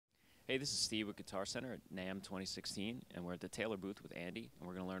Hey, this is Steve with Guitar Center at NAMM 2016, and we're at the Taylor booth with Andy, and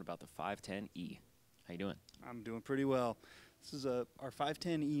we're going to learn about the 510E. How you doing? I'm doing pretty well. This is our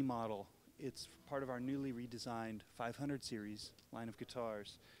 510E model. It's part of our newly redesigned 500 series line of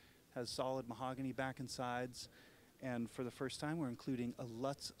guitars. Has solid mahogany back and sides, and for the first time we're including a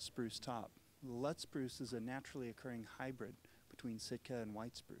Lutz spruce top. Lutz spruce is a naturally occurring hybrid between Sitka and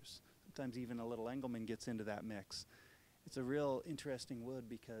white spruce. Sometimes even a little Engelmann gets into that mix. It's a real interesting wood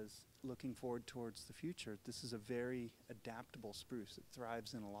because looking forward towards the future, this is a very adaptable spruce. It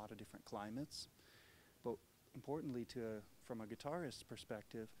thrives in a lot of different climates. But importantly, from a guitarist's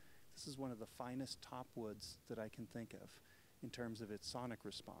perspective, this is one of the finest top woods that I can think of in terms of its sonic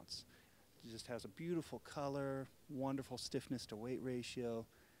response. It just has a beautiful color, wonderful stiffness to weight ratio,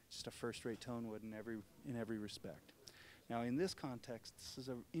 just a first-rate tone wood in every respect. Now in this context, this is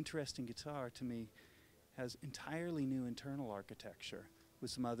an interesting guitar to me. Has entirely new internal architecture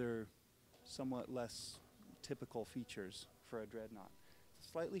with some other somewhat less typical features for a dreadnought.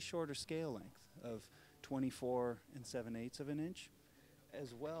 Slightly shorter scale length of 24 7/8 of an inch,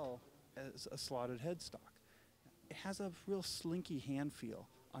 as well as a slotted headstock. It has a real slinky hand feel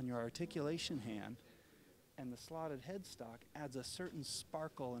on your articulation hand, and the slotted headstock adds a certain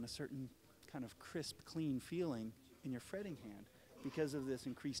sparkle and a certain kind of crisp, clean feeling in your fretting hand because of this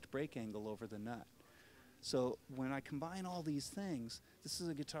increased break angle over the nut. So when I combine all these things, this is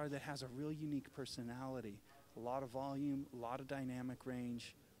a guitar that has a real unique personality, a lot of volume, a lot of dynamic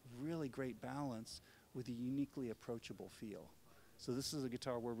range, really great balance with a uniquely approachable feel. So this is a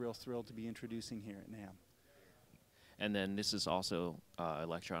guitar we're real thrilled to be introducing here at NAMM. And then this is also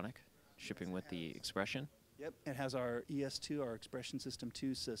electronic, shipping with the Expression. Yep, it has our ES2, our Expression System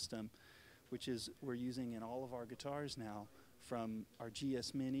 2 system, which is we're using in all of our guitars now, from our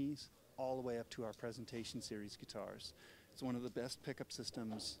GS Minis all the way up to our Presentation Series guitars. It's one of the best pickup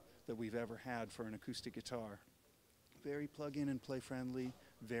systems that we've ever had for an acoustic guitar. Very plug-in and play friendly,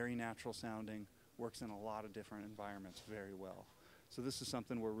 very natural sounding, works in a lot of different environments very well. So this is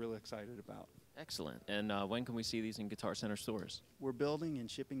something we're really excited about. Excellent. And when can we see these in Guitar Center stores? We're building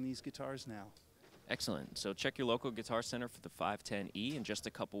and shipping these guitars now. Excellent. So check your local Guitar Center for the 510E in just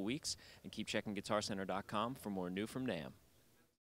a couple weeks, and keep checking GuitarCenter.com for more new from NAMM.